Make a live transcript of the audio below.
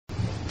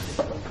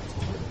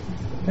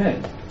Okay.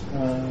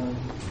 As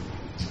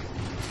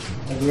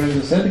everyone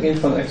just said, the game's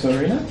called EXO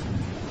Arena.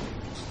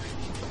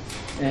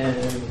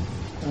 And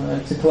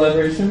it's a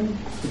collaboration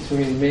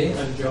between me,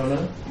 I'm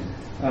Jonah,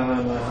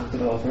 I'm a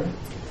developer,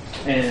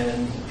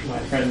 and my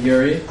friend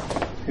Yuri,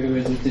 who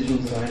is a digital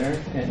designer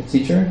and a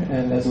teacher.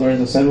 And as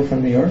Lorenzo said, we're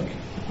from New York.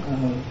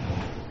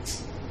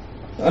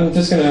 I'm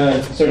just going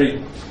to sort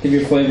of give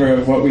you a flavor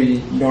of what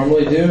we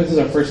normally do. This is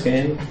our first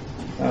game.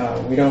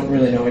 We don't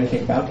really know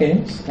anything about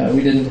games.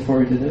 We didn't before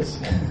we did this.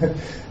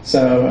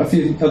 So a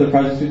few other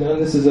projects we've done.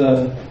 This is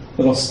a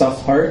little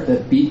stuffed heart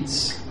that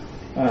beats.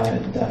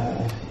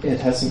 It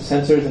has some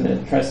sensors and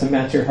it tries to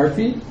match your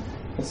heartbeat.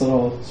 It's a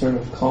little sort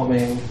of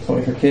calming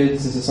toy for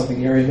kids. This is something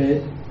Yuri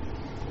made.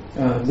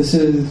 This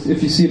is,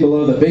 if you see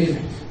below the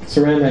big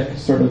ceramic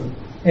sort of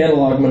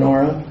analog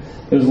menorah,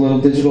 there's a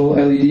little digital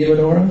LED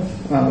menorah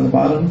on the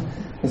bottom.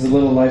 There's a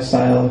little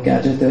lifestyle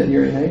gadget that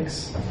Yuri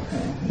makes.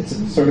 It's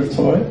a sort of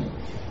toy.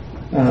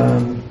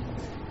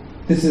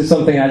 This is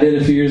something I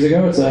did a few years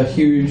ago. It's a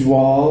huge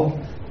wall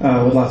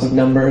with lots of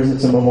numbers.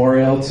 It's a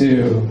memorial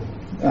to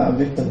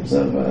victims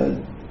of a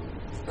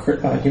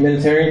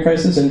humanitarian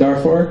crisis in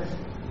Darfur.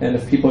 And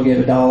if people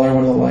gave $1,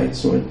 one of the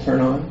lights would turn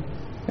on.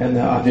 And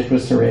the object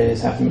was to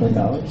raise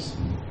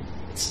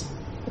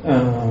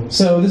 $500,000.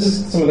 So this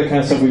is some of the kind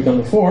of stuff we've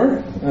done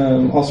before.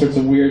 All sorts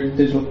of weird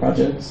digital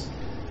projects.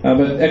 But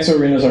EXO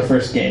Arena is our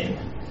first game.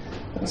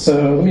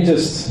 So let me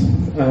just,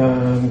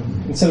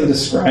 instead of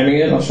describing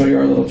it, I'll show you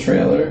our little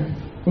trailer.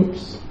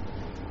 Oops.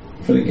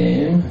 For the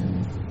game.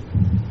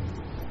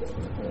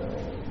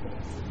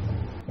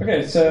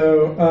 Okay,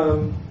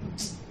 so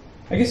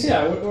I guess,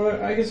 yeah,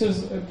 I guess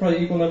there's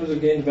probably equal numbers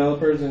of game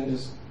developers and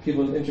just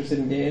people interested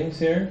in games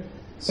here.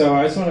 So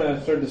I just want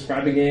to sort of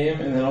describe the game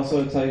and then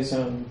also tell you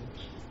some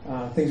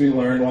things we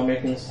learned while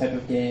making this type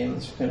of game,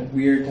 this kind of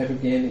weird type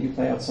of game that you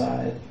play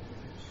outside.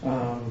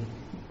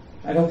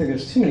 I don't think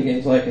there's too many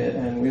games like it,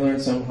 and we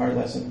learned some hard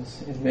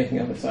lessons in making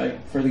up it. So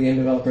for the game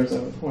developers, I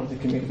wanted to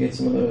communicate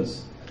some of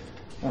those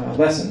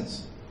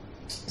lessons.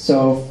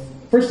 So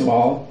first of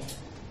all,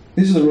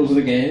 these are the rules of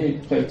the game. You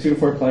play with 2 to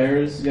 4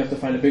 players. You have to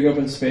find a big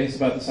open space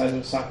about the size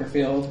of a soccer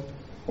field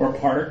or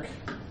park.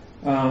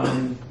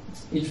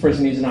 Each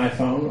person needs an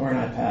iPhone or an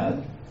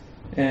iPad.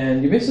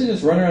 And you basically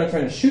just run around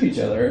trying to shoot each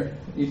other.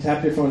 You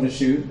tap your phone to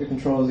shoot. The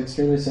control is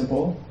extremely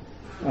simple.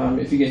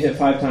 If you get hit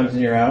 5 times,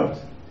 then you're out.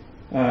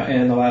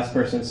 And the last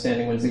person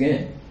standing wins the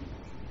game.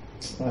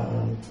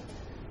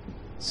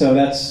 So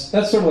that's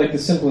sort of like the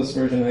simplest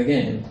version of the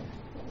game,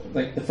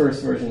 like the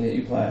first version that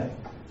you play.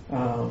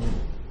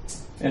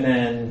 And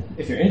then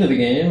if you're into the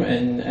game,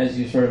 and as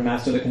you sort of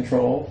master the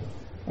control,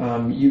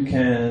 you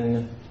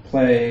can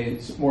play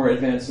more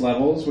advanced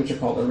levels, which are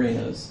called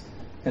arenas,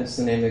 hence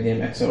the name of the game,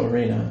 EXO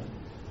Arena.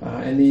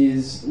 And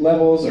these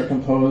levels are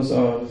composed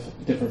of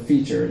different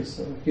features.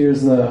 So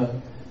here's the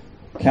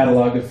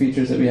catalog of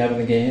features that we have in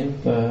the game.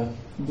 The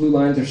blue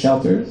lines are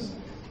shelters,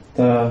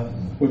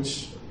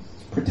 which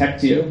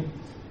protect you.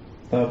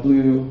 The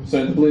blue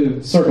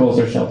circles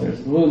are shelters.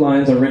 The blue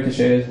lines are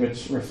ricochets,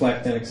 which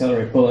reflect and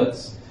accelerate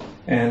bullets.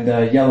 And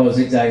yellow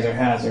zigzags are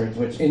hazards,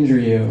 which injure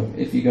you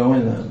if you go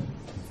in them.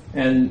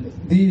 And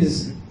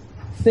these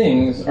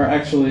things are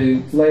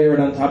actually layered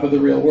on top of the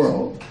real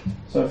world.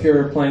 So if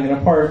you're playing in a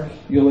park,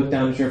 you'll look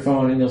down at your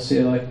phone and you'll see,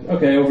 like,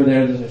 okay, over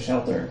there's a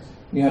shelter.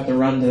 You have to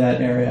run to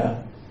that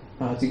area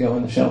to go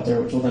in the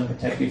shelter, which will then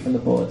protect you from the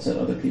bullets that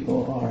other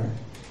people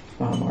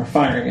are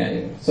firing at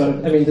you.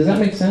 So, I mean, does that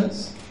make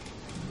sense?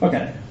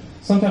 Okay.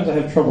 Sometimes I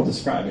have trouble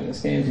describing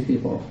this game to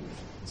people.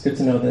 It's good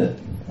to know that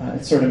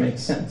it sort of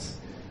makes sense.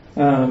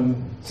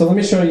 So let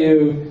me show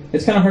you.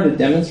 It's kind of hard to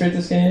demonstrate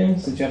this game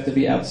since you have to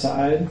be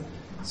outside.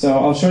 So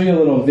I'll show you a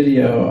little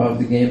video of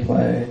the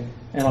gameplay,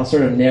 and I'll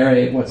sort of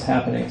narrate what's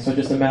happening. So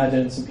just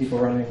imagine some people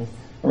running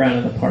around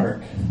in the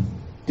park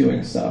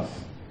doing stuff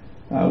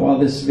while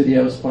this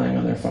video is playing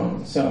on their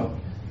phone. So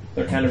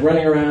they're kind of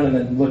running around and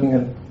then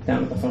looking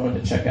down at the phone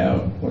to check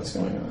out what's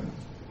going on.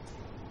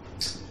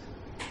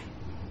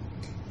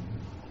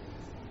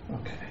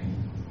 Okay.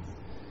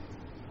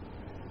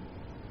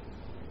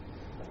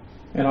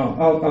 And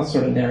I'll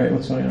sort of narrate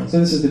what's going on. So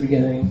this is the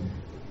beginning.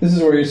 This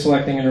is where you're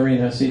selecting an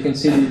arena. So you can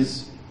see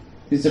these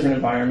different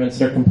environments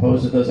that are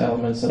composed of those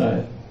elements that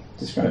I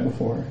described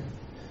before.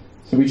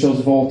 So we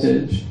chose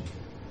voltage,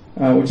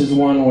 which is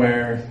one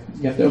where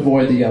you have to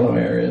avoid the yellow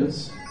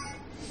areas.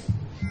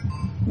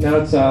 Now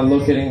it's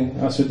locating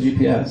us with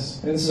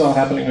GPS. And this is all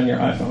happening on your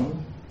iPhone.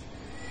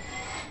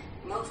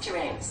 Move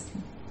terrains.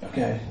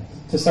 Okay.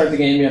 To start the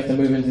game, you have to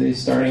move into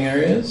these starting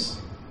areas.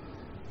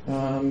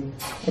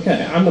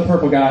 Okay, I'm the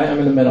purple guy. I'm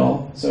in the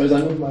middle. So as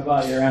I move my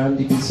body around,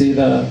 you can see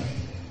the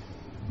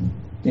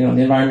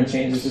environment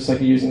changes just like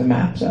you're using the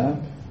Maps app.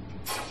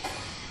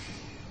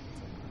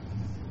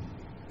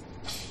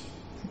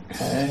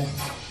 Okay.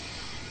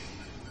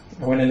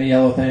 I went in the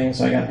yellow thing,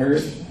 so I got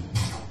hurt.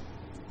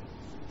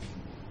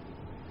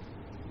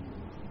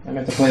 I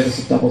meant to play this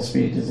at double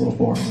speed. It's a little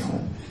boring,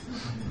 but...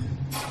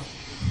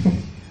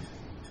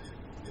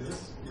 Is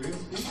this real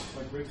speed,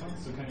 like real time?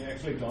 So can you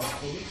actually dodge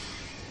bullets?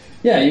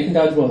 Yeah, you can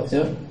dodge bullets,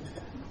 yep.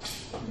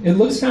 It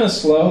looks kind of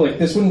slow. Like,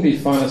 this wouldn't be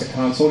fun as a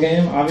console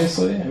game,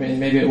 obviously. I mean,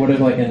 maybe it would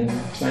have, like, in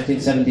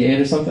 1978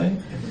 or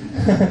something.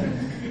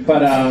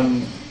 But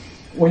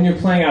when you're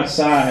playing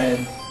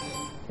outside,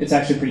 it's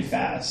actually pretty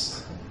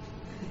fast.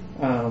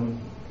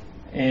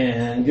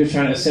 And you're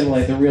trying to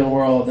simulate the real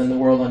world and the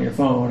world on your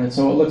phone. And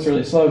so what looks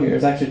really slow here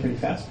is actually pretty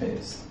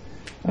fast-paced.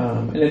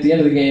 And at the end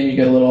of the game, you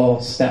get a little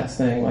stats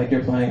thing, like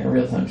you're playing a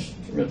real-time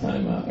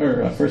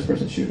or a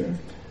first-person shooter.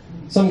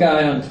 Some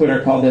guy on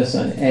Twitter called this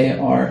an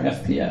AR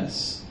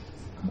FPS,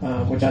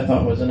 which I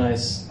thought was a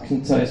nice,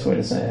 concise way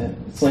to say it.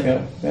 It's like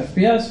a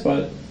FPS,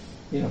 but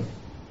you're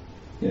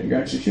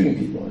actually shooting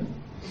people.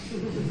 I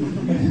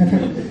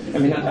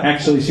mean, not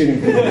actually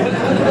shooting people.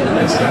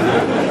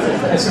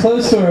 As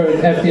close to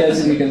an FPS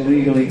as you can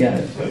legally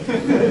get.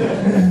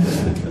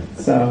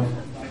 So,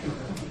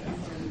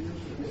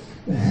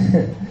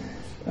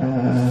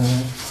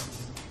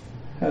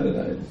 how did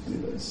I do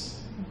this?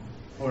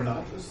 Or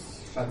not,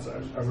 that's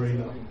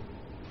arena.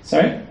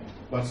 Sorry?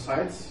 What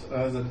sites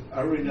does the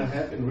arena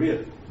have in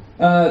real?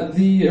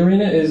 The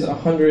arena is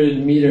 100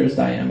 meters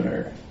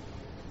diameter,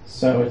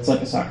 so it's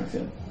like a soccer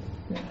field.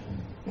 Yeah.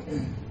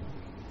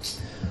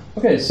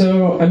 Okay,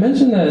 so I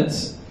mentioned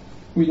that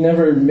we'd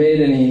never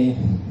made any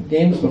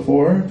games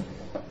before,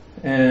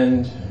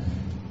 and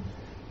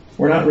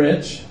we're not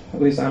rich,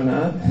 at least I'm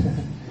not.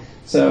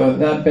 So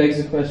that begs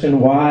the question,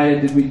 why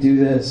did we do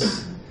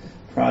this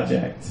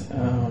project?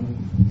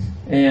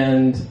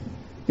 And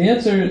the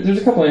answer, there's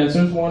a couple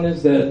answers. One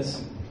is that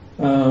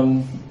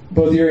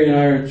both Yuri and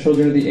I are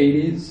children of the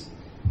 80s,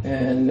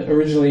 and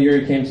originally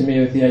Yuri came to me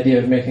with the idea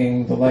of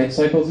making the Light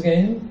Cycles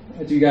game.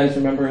 Do you guys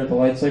remember the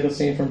Light Cycle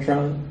scene from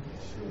Tron?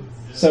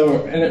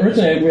 So, and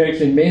originally we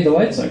actually made the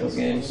Light Cycles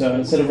game, so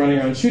instead of running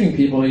around shooting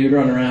people, you'd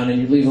run around and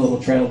you'd leave a little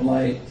trail of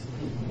light,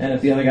 and if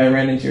the other guy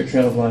ran into your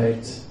trail of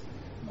light,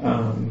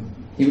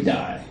 he would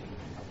die.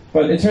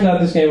 But it turned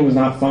out this game was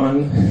not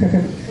fun.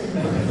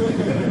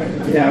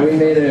 Yeah, we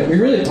made it, we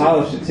really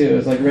polished it too, it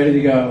was like ready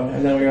to go,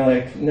 and then we were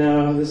like,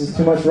 no, this is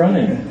too much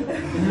running.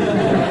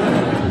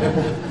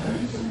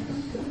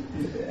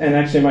 And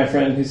actually my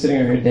friend who's sitting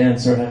over here, Dan,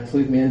 sort of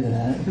clued me into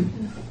that.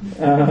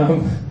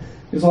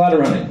 It was a lot of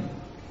running.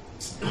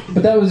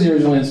 But that was the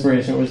original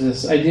inspiration, was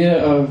this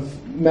idea of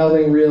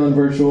melding real and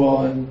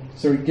virtual and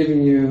sort of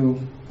giving you...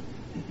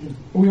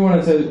 We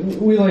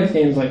liked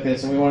games like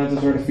this, and we wanted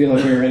to sort of feel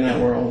like we were in that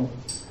world.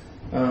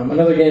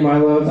 Another game I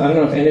loved, I don't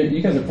know if any of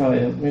you guys are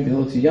probably maybe a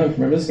little too young to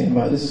remember this game,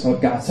 but this is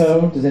called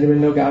Gato. Does anybody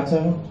know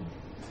Gato?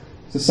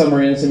 It's a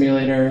submarine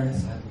simulator.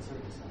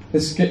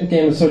 This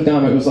game was so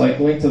dumb, it was like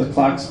linked to the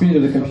clock speed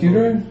of the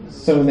computer,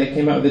 so when they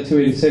came out with the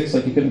 286,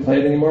 like you couldn't play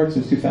it anymore because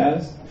it was too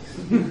fast.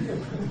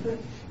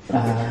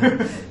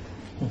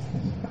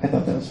 I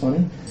thought that was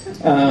funny.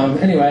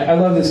 Anyway, I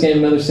love this game,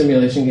 another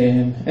simulation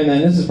game. And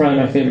then this is probably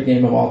my favorite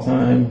game of all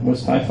time,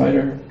 was TIE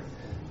Fighter.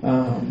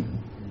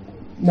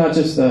 Not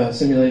just the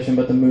simulation,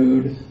 but the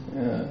mood.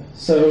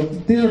 So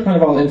these are kind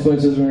of all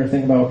influences when we're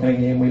thinking about what kind of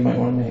game we might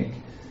want to make.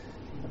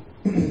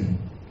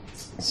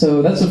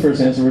 So that's the first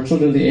answer. We're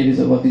children of the 80s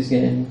that love these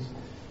games.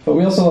 But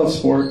we also love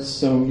sports.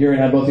 So Yuri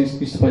and I both used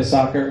to play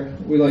soccer.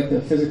 We like the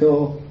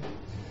physical...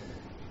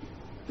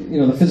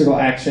 the physical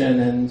action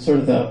and sort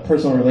of the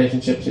personal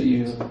relationships that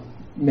you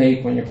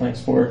make when you're playing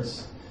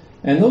sports.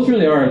 And those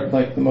really are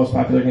like the most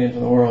popular games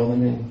in the world. I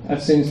mean,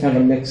 I've seen kind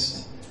of a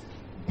mixed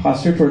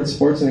posture towards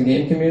sports in the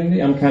game community.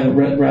 I'm kind of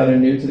rather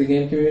new to the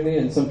game community,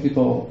 and some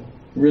people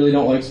really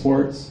don't like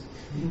sports.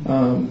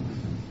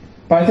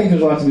 But I think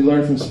there's a lot to be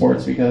learned from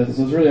sports because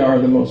those really are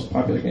the most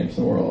popular games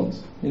in the world.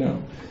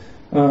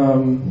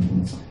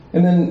 And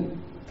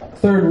then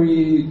third,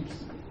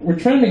 we're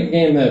trying to make a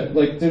game that,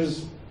 like,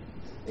 there's...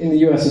 In the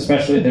U.S.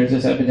 especially, there's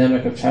this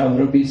epidemic of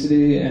childhood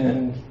obesity,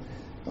 and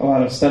a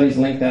lot of studies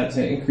link that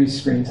to increased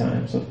screen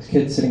time. So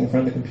kids sitting in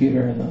front of the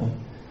computer and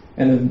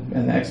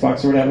the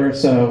Xbox or whatever.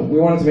 So we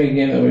wanted to make a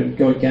game that would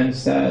go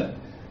against that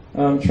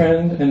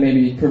trend and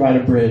maybe provide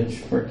a bridge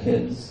for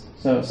kids.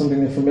 So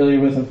something they're familiar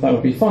with and thought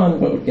would be fun,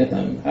 but would get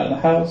them out of the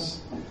house.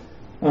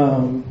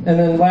 And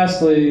then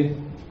lastly,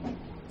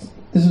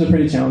 this is a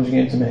pretty challenging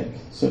game to make,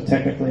 so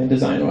technically and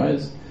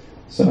design-wise.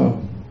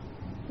 So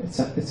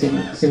it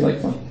seemed like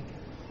fun.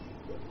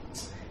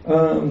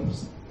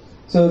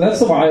 So that's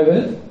the why of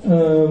it.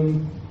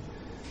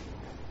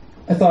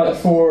 I thought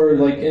for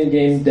like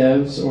in-game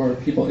devs or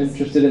people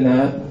interested in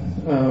that,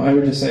 I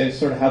would just say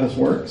sort of how this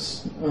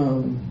works.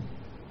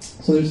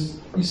 So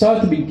you saw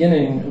at the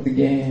beginning of the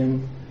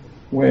game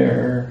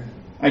where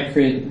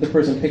the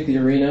person picked the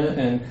arena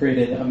and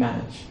created a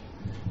match.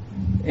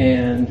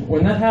 And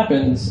when that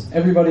happens,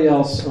 everybody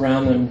else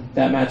around them,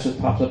 that match just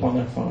pops up on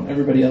their phone.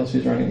 Everybody else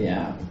who's running the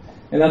app.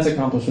 And that's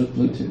accomplished with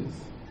Bluetooth.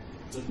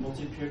 With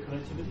multi-peer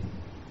connectivity?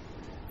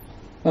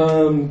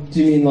 Do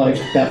you mean like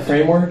that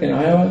framework in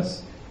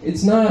iOS?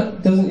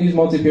 Doesn't use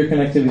multi-peer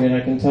connectivity, and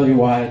I can tell you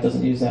why it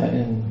doesn't use that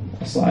in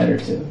a slide or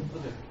two.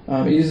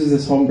 Okay. It uses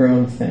this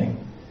homegrown thing.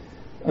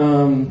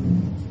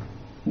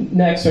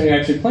 Next, when you're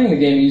actually playing the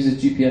game, it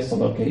uses GPS to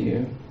locate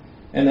you.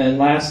 And then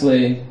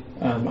lastly,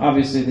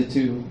 obviously the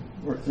 2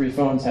 or 3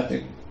 phones have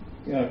to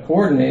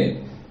coordinate,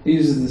 it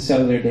uses the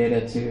cellular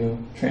data to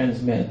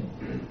transmit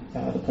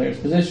the player's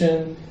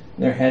position,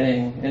 their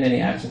heading, and any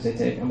actions they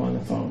take among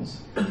the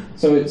phones.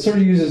 So it sort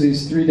of uses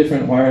these three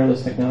different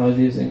wireless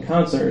technologies in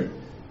concert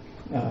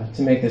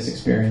to make this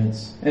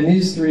experience. And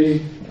these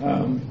three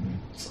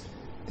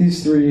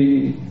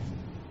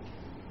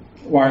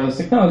wireless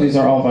technologies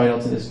are all vital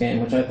to this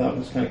game, which I thought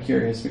was kind of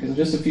curious, because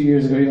just a few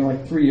years ago, even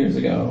like 3 years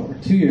ago or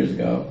 2 years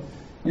ago,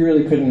 you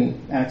really couldn't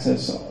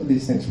access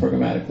these things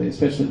programmatically,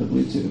 especially the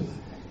Bluetooth,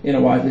 in a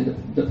widely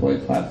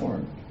deployed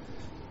platform.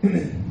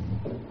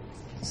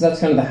 So that's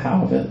kind of the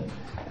how of it.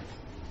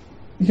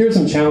 Here are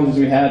some challenges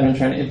we had when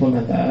trying to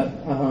implement that.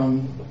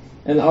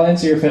 And I'll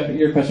answer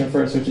your question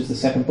first, which is the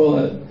second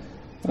bullet.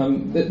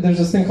 There's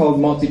this thing called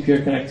multi-peer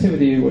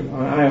connectivity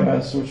on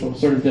iOS, which will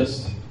sort of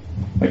just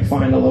like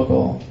find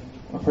a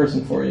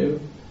person for you.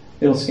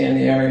 It'll scan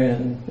the area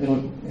and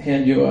it'll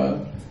hand you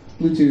a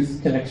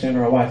Bluetooth connection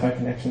or a Wi-Fi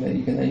connection that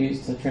you can then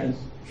use to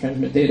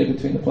transmit data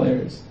between the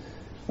players.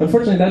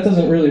 Unfortunately, that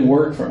doesn't really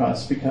work for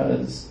us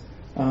because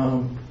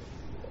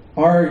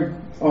our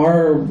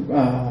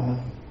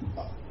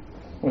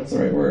what's the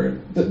right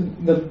word?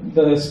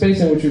 The space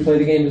in which we play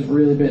the game is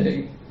really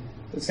big.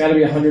 It's got to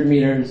be 100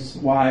 meters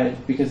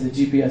wide because the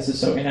GPS is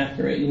so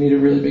inaccurate. You need a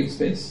really big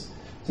space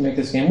to make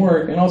this game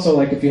work. And also,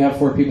 like, if you have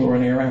 4 people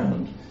running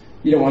around,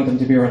 you don't want them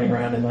to be running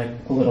around in like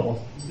a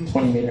little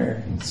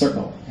 20-meter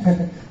circle.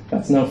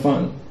 That's no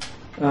fun.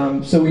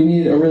 So we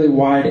need a really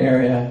wide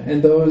area,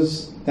 and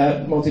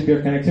that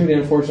multi-peer connectivity,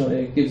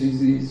 unfortunately, gives you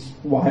these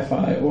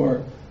Wi-Fi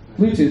or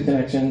Bluetooth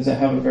connections that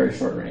have a very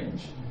short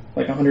range,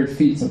 like 100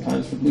 feet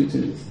sometimes for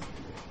Bluetooth.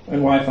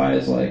 And Wi-Fi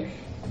is like,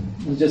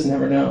 you just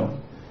never know.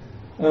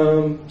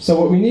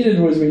 So what we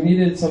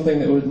needed something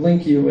that would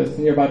link you with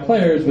nearby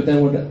players, but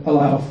then would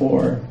allow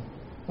for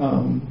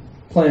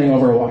playing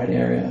over a wide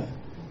area.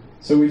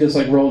 So we just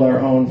like rolled our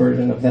own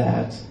version of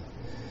that,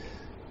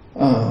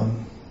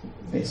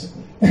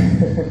 basically.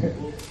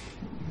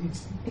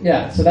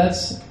 Yeah, so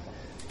that's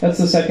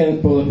the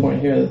second bullet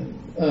point here.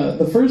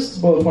 The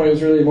first bullet point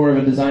was really more of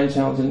a design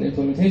challenge and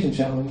implementation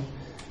challenge.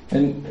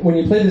 And when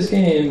you play this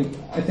game,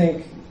 I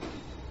think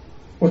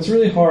what's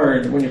really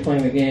hard when you're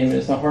playing the game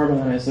is to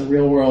harmonize the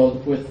real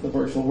world with the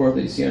virtual world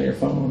that you see on your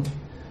phone.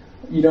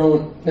 You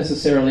don't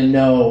necessarily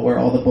know where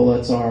all the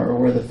bullets are or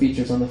where the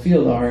features on the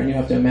field are, and you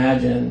have to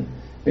imagine,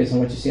 based on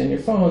what you see on your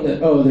phone,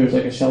 that, oh, there's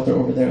like a shelter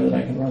over there that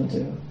I can run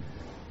to.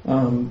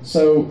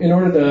 So in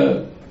order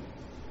to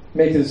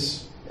make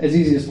this as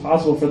easy as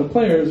possible for the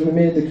players, we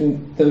made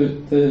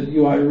the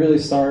UI really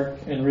stark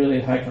and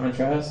really high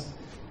contrast,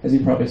 as you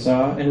probably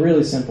saw, and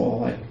really simple,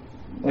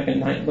 like a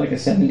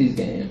 70s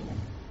game.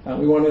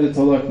 We wanted it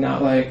to look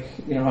not like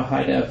a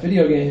high-def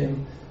video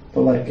game,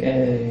 but like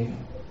a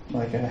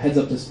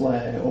heads-up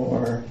display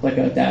or like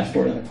a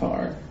dashboard in a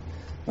car.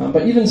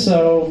 But even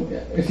so,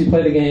 if you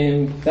play the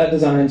game, that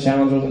design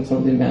challenge wasn't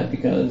totally met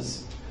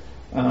because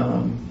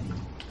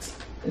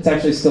it's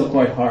actually still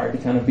quite hard to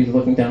kind of be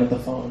looking down at the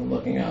phone and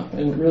looking up.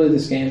 And really,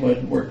 this game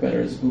would work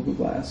better as a Google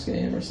Glass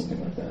game or something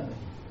like that.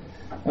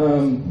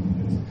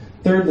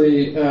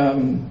 Thirdly,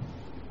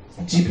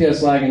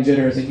 GPS lag and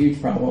jitter is a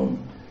huge problem.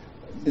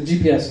 The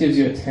GPS gives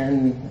you a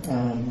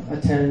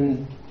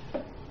 10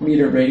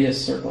 meter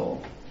radius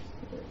circle.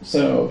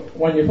 So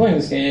when you're playing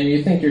this game,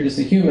 you think you're just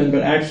a human,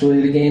 but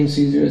actually the game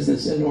sees you as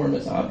this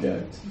enormous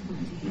object.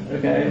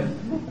 Okay,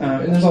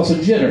 and there's also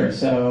jitter.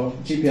 So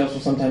GPS will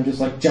sometimes just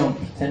like jump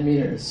 10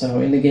 meters.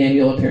 So in the game,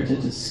 you'll appear to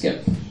just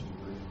skip.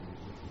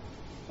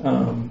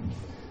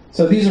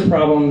 So these are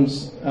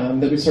problems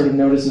that we sort of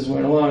noticed as we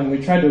went along, and we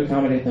tried to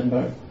accommodate them,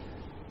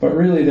 but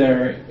really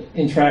they're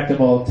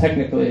intractable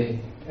technically,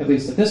 at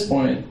least at this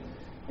point,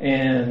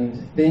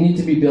 and they need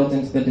to be built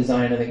into the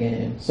design of the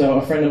game. So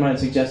a friend of mine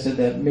suggested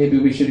that maybe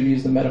we should have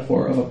used the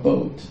metaphor of a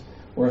boat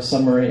or a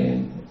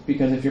submarine,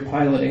 because if you're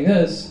piloting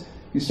this,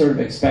 you sort of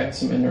expect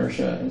some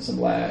inertia and some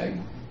lag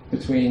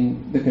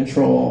between the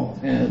control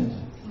and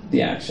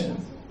the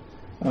action.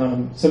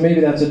 So maybe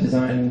that's a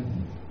design.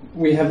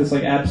 We have this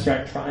like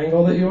abstract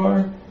triangle that you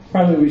are.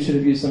 Probably we should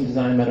have used some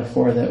design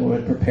metaphor that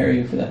would prepare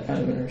you for that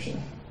kind of inertia.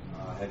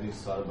 Have you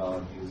thought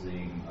about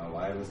using a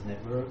wireless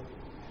network?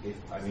 If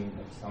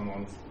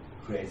someone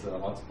creates a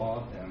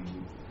hotspot and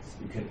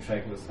you can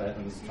track with that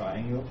in this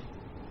triangle,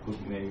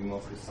 could be maybe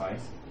more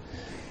precise?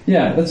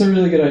 Yeah, that's a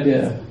really good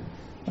idea.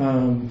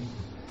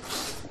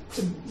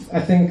 I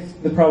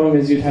think the problem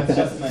is you'd have to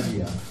Just an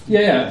idea.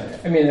 Yeah.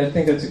 I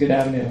think that's a good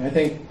avenue. I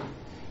think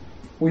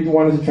we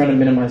wanted to try to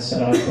minimize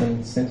setup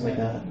and things like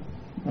that.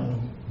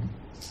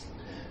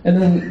 And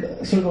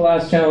then sort of the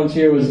last challenge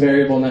here was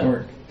variable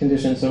network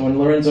conditions. So when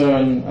Lorenzo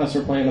and us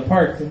were playing the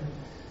park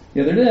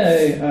the other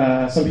day,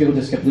 some people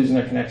just kept losing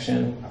their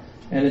connection.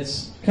 And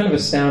it's kind of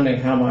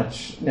astounding how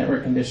much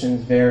network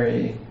conditions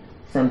vary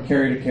from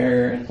carrier to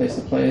carrier and place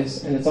to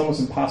place. And it's almost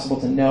impossible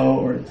to know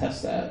or to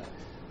test that.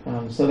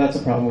 So that's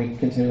a problem we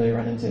continually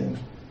run into.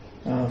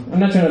 I'm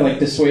not trying to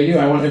dissuade you.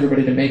 I want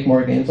everybody to make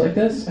more games like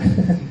this.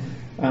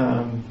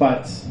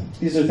 But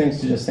these are things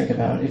to just think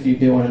about if you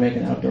do want to make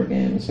an outdoor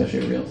game,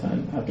 especially a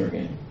real-time outdoor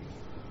game.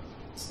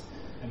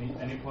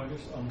 Any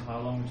pointers on how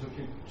long it took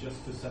you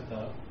just to set that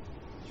up?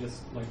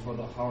 Just like for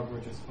the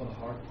hardware, just for the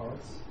hard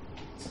parts?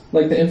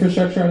 Like the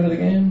infrastructure under the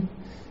game?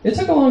 It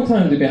took a long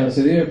time, to be honest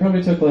with you. It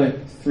probably took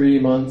like 3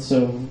 months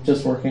of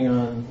just working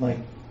on like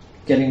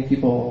getting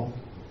people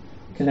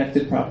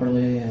connected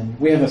properly, and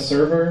we have a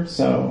server,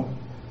 so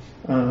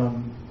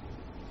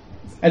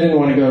I didn't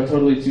want to go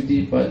totally too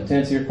deep, but to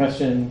answer your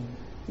question,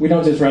 we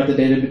don't just route the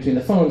data between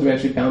the phones, we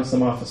actually bounce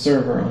them off a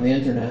server on the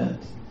internet,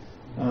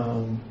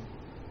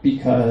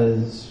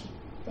 because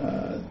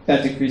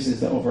that decreases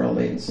the overall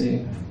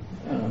latency.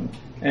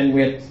 And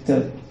we had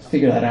to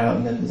figure that out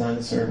and then design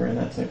the server, and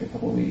that took a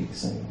couple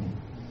weeks. And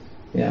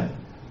yeah,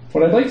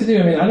 what I'd like to do,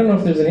 I mean, I don't know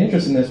if there's any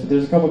interest in this, but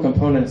there's a couple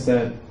components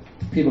that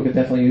people could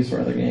definitely use for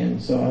other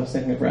games. So I was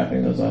thinking of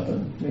wrapping those up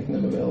and making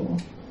them available.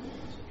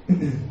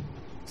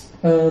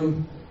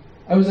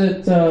 I was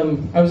at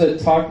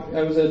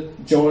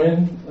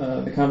Join,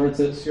 the conference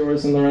that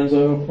Joris and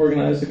Lorenzo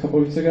organized a couple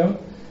weeks ago,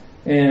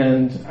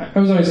 and I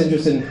was always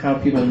interested in how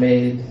people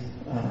made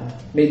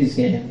these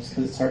games,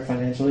 because it's hard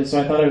financially.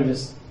 So I thought I would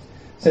just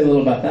say a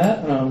little about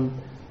that.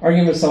 Our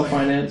game was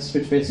self-financed,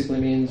 which basically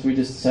means we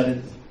just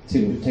decided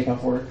to take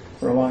off work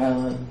for a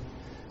while and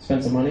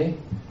spend some money.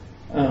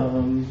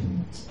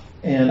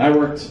 And I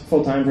worked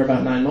full-time for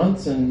about 9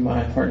 months, and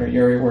my partner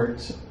Yuri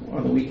worked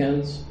on the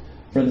weekends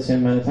for the same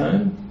amount of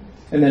time.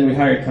 And then we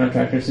hired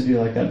contractors to do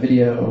like that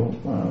video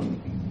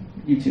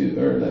YouTube,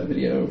 or that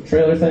video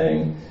trailer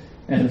thing,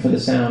 and for the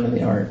sound and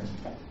the art.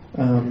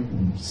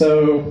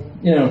 So,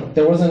 you know,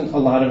 there wasn't a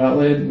lot of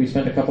outlay. We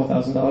spent a couple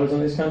 $1,000s on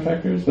these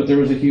contractors, but there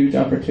was a huge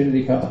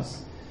opportunity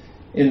cost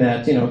in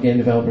that, you know, game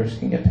developers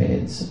can get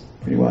paid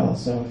pretty well.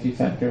 So if you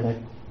factor like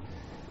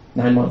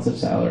 9 months of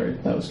salary,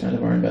 that was kind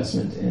of our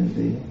investment in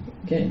the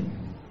game.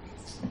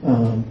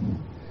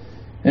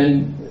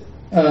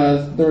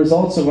 The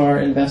results of our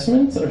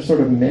investments are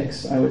sort of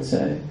mixed, I would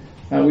say.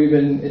 We've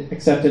been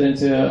accepted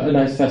into a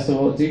nice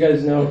festival. Do you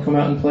guys know Come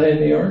Out and Play in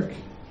New York?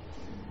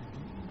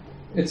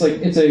 It's a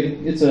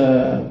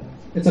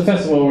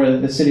festival where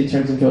the city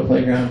turns into a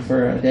playground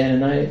for a day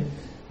and a night,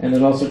 and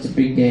there's all sorts of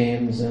big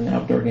games and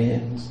outdoor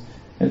games,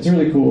 and it's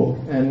really cool.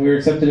 And we were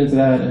accepted into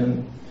that,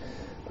 and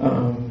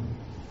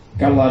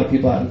got a lot of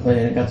people out and played,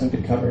 and got some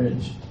good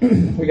coverage.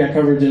 We got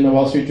coverage in the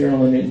Wall Street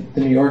Journal and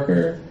the New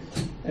Yorker,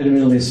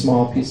 admittedly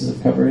small pieces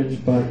of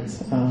coverage, but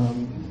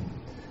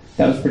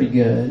that was pretty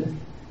good.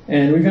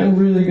 And we've gotten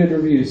really good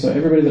reviews, so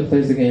everybody that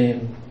plays the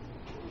game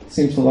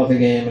seems to love the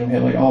game, and we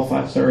have like all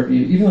 5-star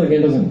reviews, even though the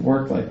game doesn't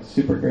work like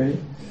super great.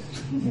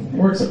 It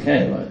works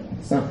okay, but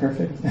it's not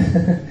perfect.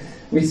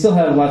 We still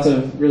have lots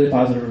of really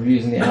positive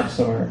reviews in the App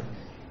Store,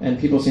 and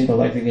people seem to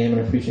like the game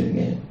and appreciate the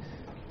game.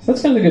 So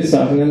that's kind of the good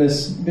stuff, and then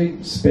this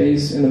big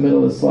space in the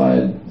middle of the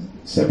slide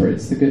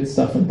separates the good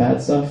stuff from the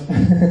bad stuff.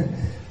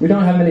 We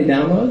don't have many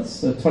downloads,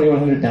 so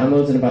 2,100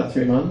 downloads in about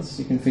 3 months.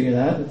 You can figure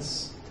that.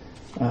 It's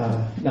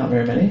not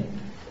very many.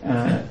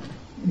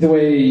 The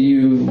way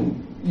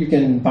you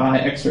can buy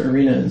extra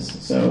arenas,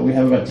 so we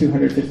have about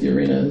 250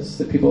 arenas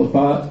that people have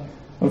bought.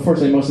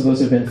 Unfortunately, most of those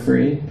have been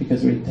free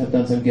because we have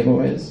done some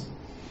giveaways.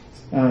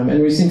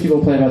 And we've seen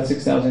people play about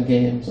 6,000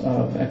 games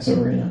of EXO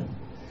Arena.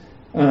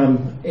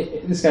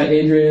 This guy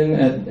Adrian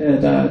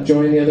at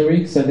Join the other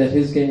week said that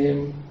his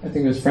game, I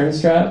think it was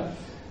Friendstrap,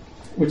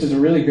 which is a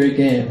really great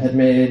game, had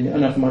made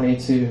enough money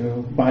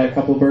to buy a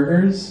couple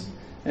burgers,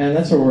 and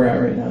that's where we're at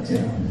right now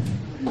too.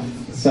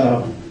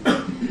 So,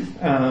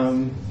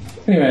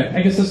 anyway,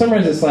 I guess to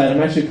summarize this slide,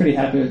 I'm actually pretty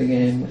happy with the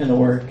game and the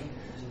work,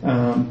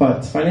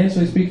 but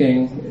financially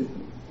speaking,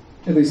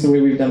 at least the way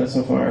we've done it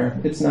so far,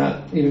 it's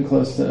not even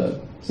close to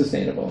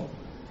sustainable.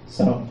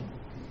 So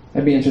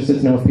I'd be interested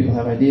to know if people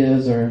have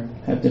ideas or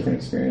have different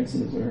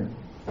experiences or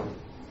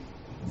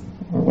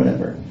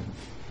whatever.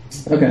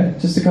 Okay,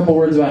 just a couple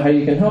words about how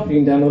you can help.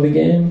 You can download the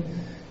game,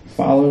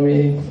 follow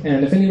me,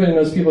 and if anybody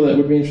knows people that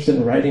would be interested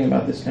in writing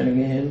about this kind of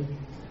game,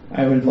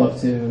 I would love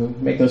to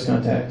make those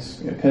contacts,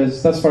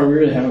 because thus far we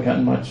really haven't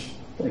gotten much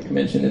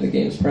mentioned in the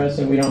games press,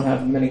 and we don't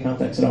have many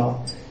contacts at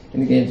all in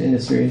the games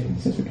industry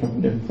since we come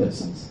from different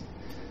places.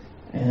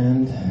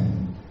 And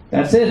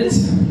that's it.